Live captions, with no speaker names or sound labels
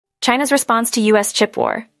China's response to U.S. chip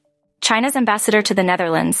war. China's ambassador to the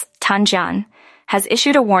Netherlands, Tan Jian, has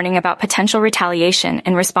issued a warning about potential retaliation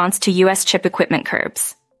in response to U.S. chip equipment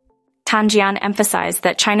curbs. Tan Jian emphasized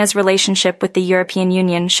that China's relationship with the European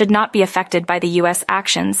Union should not be affected by the U.S.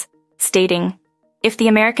 actions, stating, "If the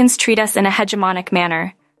Americans treat us in a hegemonic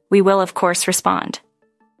manner, we will of course respond."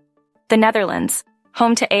 The Netherlands,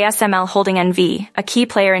 home to ASML Holding NV, a key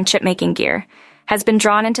player in chipmaking gear, has been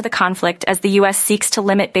drawn into the conflict as the U.S. seeks to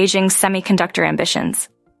limit Beijing's semiconductor ambitions.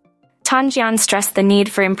 Tan Jian stressed the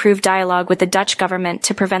need for improved dialogue with the Dutch government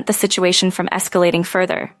to prevent the situation from escalating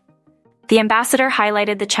further. The ambassador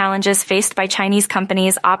highlighted the challenges faced by Chinese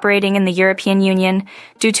companies operating in the European Union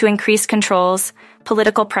due to increased controls,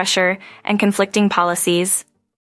 political pressure, and conflicting policies,